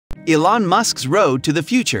Elon Musk's road to the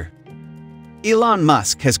future. Elon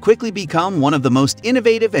Musk has quickly become one of the most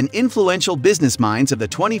innovative and influential business minds of the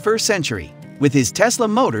 21st century, with his Tesla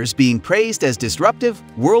Motors being praised as disruptive,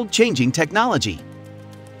 world-changing technology.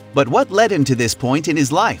 But what led him to this point in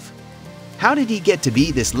his life? How did he get to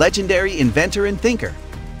be this legendary inventor and thinker?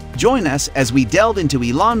 Join us as we delve into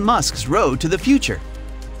Elon Musk's road to the future.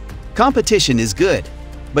 Competition is good,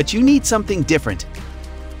 but you need something different.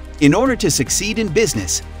 In order to succeed in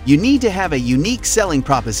business, you need to have a unique selling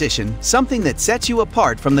proposition, something that sets you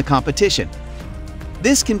apart from the competition.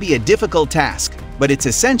 This can be a difficult task, but it's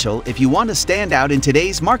essential if you want to stand out in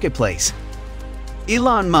today's marketplace.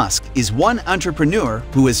 Elon Musk is one entrepreneur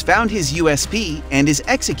who has found his USP and is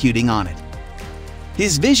executing on it.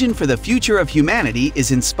 His vision for the future of humanity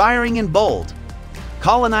is inspiring and bold,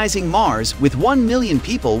 colonizing Mars with 1 million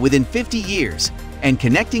people within 50 years and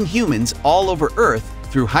connecting humans all over Earth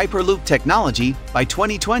through Hyperloop technology by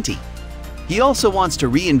 2020. He also wants to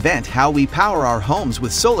reinvent how we power our homes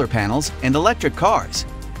with solar panels and electric cars.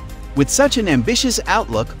 With such an ambitious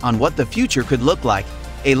outlook on what the future could look like,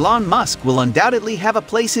 Elon Musk will undoubtedly have a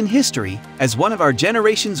place in history as one of our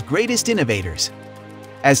generation's greatest innovators.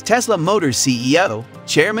 As Tesla Motors CEO,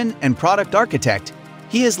 chairman, and product architect,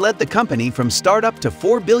 he has led the company from startup to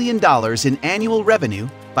 $4 billion in annual revenue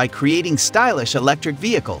by creating stylish electric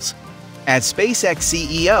vehicles. As SpaceX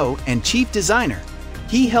CEO and chief designer,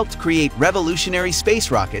 he helped create revolutionary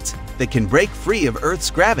space rockets that can break free of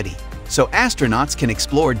Earth's gravity so astronauts can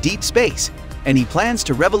explore deep space, and he plans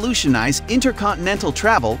to revolutionize intercontinental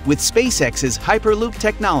travel with SpaceX's Hyperloop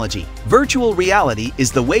technology. Virtual reality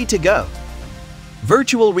is the way to go.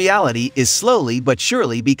 Virtual reality is slowly but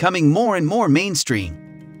surely becoming more and more mainstream.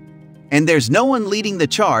 And there's no one leading the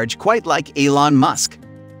charge quite like Elon Musk.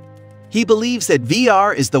 He believes that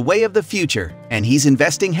VR is the way of the future, and he's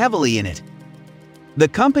investing heavily in it. The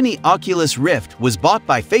company Oculus Rift was bought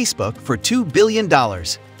by Facebook for $2 billion,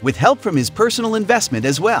 with help from his personal investment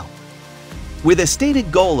as well. With a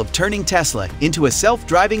stated goal of turning Tesla into a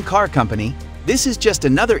self-driving car company, this is just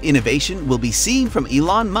another innovation we'll be seeing from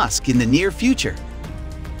Elon Musk in the near future.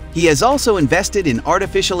 He has also invested in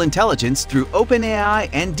artificial intelligence through OpenAI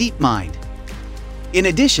and DeepMind. In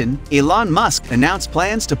addition, Elon Musk announced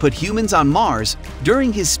plans to put humans on Mars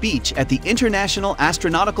during his speech at the International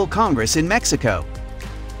Astronautical Congress in Mexico.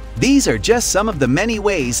 These are just some of the many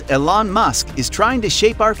ways Elon Musk is trying to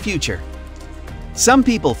shape our future. Some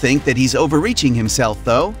people think that he's overreaching himself,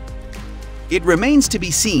 though. It remains to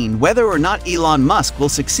be seen whether or not Elon Musk will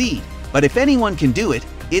succeed, but if anyone can do it,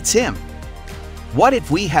 it's him. What if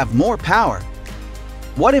we have more power?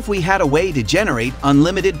 What if we had a way to generate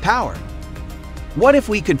unlimited power? What if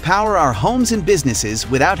we could power our homes and businesses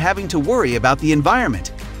without having to worry about the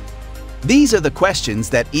environment? These are the questions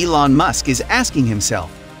that Elon Musk is asking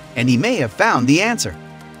himself, and he may have found the answer.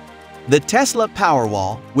 The Tesla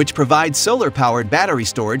Powerwall, which provides solar-powered battery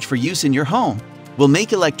storage for use in your home, will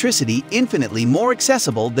make electricity infinitely more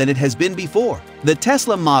accessible than it has been before. The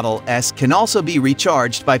Tesla Model S can also be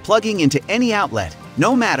recharged by plugging into any outlet,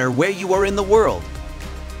 no matter where you are in the world.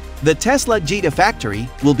 The Tesla Gigafactory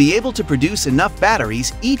will be able to produce enough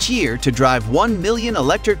batteries each year to drive 1 million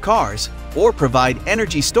electric cars or provide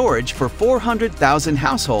energy storage for 400,000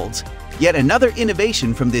 households, yet another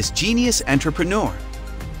innovation from this genius entrepreneur.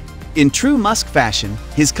 In true Musk fashion,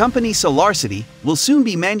 his company SolarCity will soon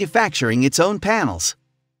be manufacturing its own panels.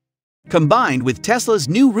 Combined with Tesla's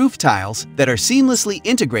new roof tiles that are seamlessly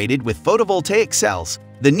integrated with photovoltaic cells,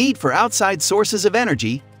 the need for outside sources of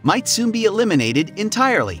energy might soon be eliminated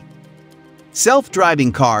entirely.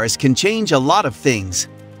 Self-driving cars can change a lot of things.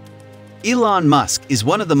 Elon Musk is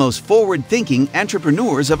one of the most forward-thinking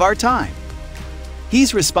entrepreneurs of our time.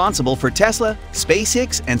 He's responsible for Tesla,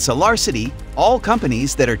 SpaceX, and SolarCity, all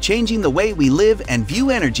companies that are changing the way we live and view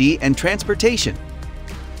energy and transportation.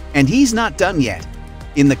 And he's not done yet.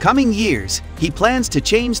 In the coming years, he plans to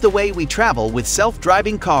change the way we travel with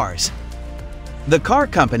self-driving cars. The car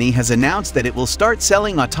company has announced that it will start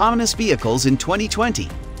selling autonomous vehicles in 2020.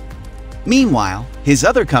 Meanwhile, his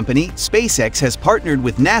other company, SpaceX, has partnered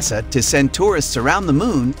with NASA to send tourists around the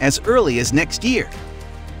moon as early as next year.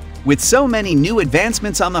 With so many new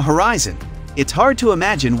advancements on the horizon, it's hard to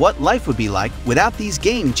imagine what life would be like without these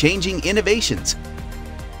game-changing innovations.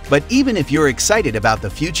 But even if you're excited about the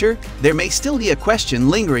future, there may still be a question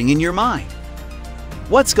lingering in your mind.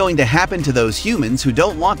 What's going to happen to those humans who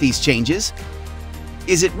don't want these changes?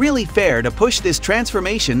 Is it really fair to push this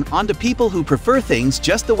transformation onto people who prefer things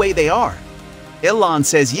just the way they are? Elon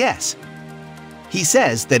says yes. He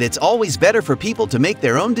says that it's always better for people to make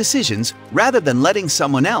their own decisions rather than letting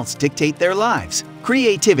someone else dictate their lives.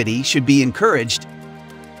 Creativity should be encouraged.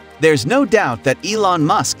 There's no doubt that Elon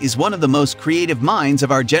Musk is one of the most creative minds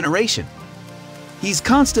of our generation. He's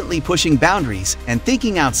constantly pushing boundaries and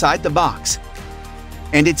thinking outside the box.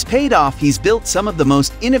 And it's paid off. He's built some of the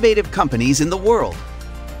most innovative companies in the world.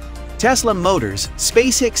 Tesla Motors,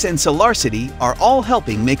 SpaceX, and SolarCity are all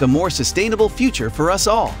helping make a more sustainable future for us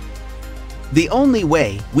all. The only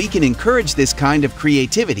way we can encourage this kind of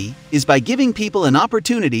creativity is by giving people an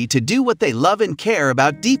opportunity to do what they love and care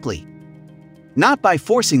about deeply, not by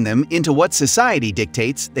forcing them into what society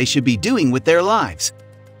dictates they should be doing with their lives.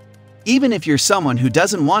 Even if you're someone who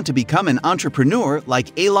doesn't want to become an entrepreneur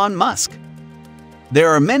like Elon Musk, there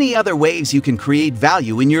are many other ways you can create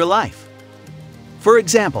value in your life. For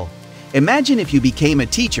example, imagine if you became a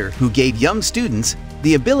teacher who gave young students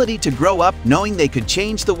the ability to grow up knowing they could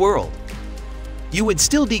change the world. You would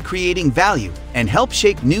still be creating value and help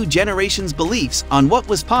shape new generations' beliefs on what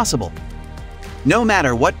was possible. No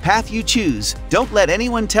matter what path you choose, don't let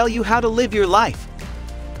anyone tell you how to live your life.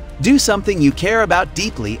 Do something you care about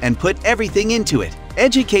deeply and put everything into it.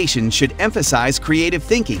 Education should emphasize creative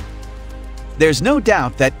thinking. There's no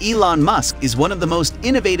doubt that Elon Musk is one of the most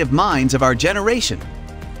innovative minds of our generation.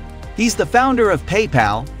 He's the founder of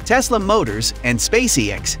PayPal, Tesla Motors, and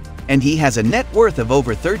SpaceX, and he has a net worth of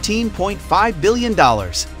over $13.5 billion.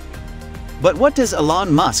 But what does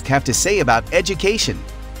Elon Musk have to say about education?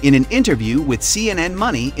 In an interview with CNN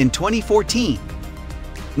Money in 2014,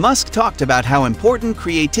 Musk talked about how important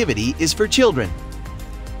creativity is for children.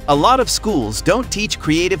 A lot of schools don't teach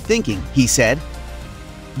creative thinking, he said.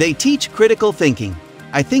 They teach critical thinking.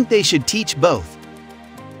 I think they should teach both.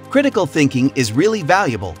 Critical thinking is really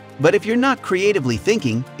valuable, but if you're not creatively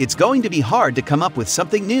thinking, it's going to be hard to come up with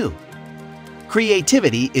something new.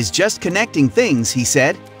 Creativity is just connecting things, he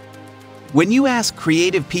said. When you ask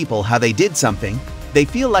creative people how they did something, they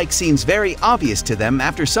feel like seems very obvious to them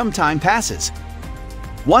after some time passes.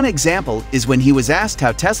 One example is when he was asked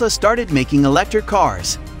how Tesla started making electric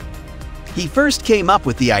cars. He first came up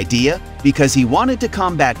with the idea because he wanted to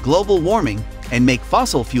combat global warming and make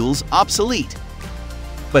fossil fuels obsolete,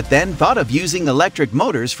 but then thought of using electric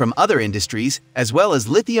motors from other industries as well as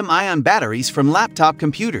lithium-ion batteries from laptop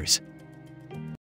computers.